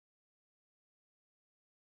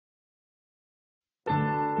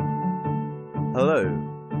Hello,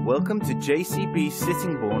 welcome to JCB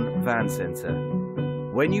Sittingbourne Van Centre.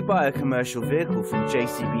 When you buy a commercial vehicle from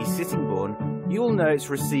JCB Sittingbourne, you will know it's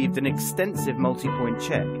received an extensive multi-point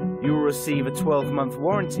check. You will receive a 12-month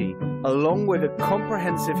warranty, along with a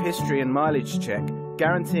comprehensive history and mileage check,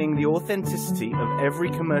 guaranteeing the authenticity of every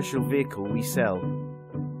commercial vehicle we sell.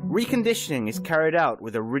 Reconditioning is carried out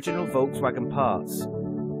with original Volkswagen parts.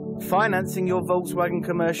 Financing your Volkswagen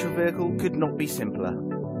commercial vehicle could not be simpler.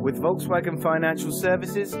 With Volkswagen Financial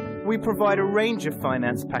Services, we provide a range of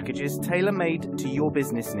finance packages tailor-made to your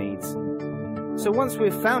business needs. So once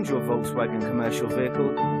we've found your Volkswagen commercial vehicle,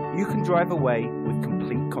 you can drive away with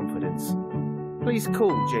complete confidence. Please call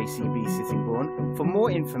JCB Sittingbourne for more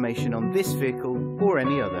information on this vehicle or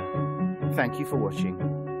any other. Thank you for watching.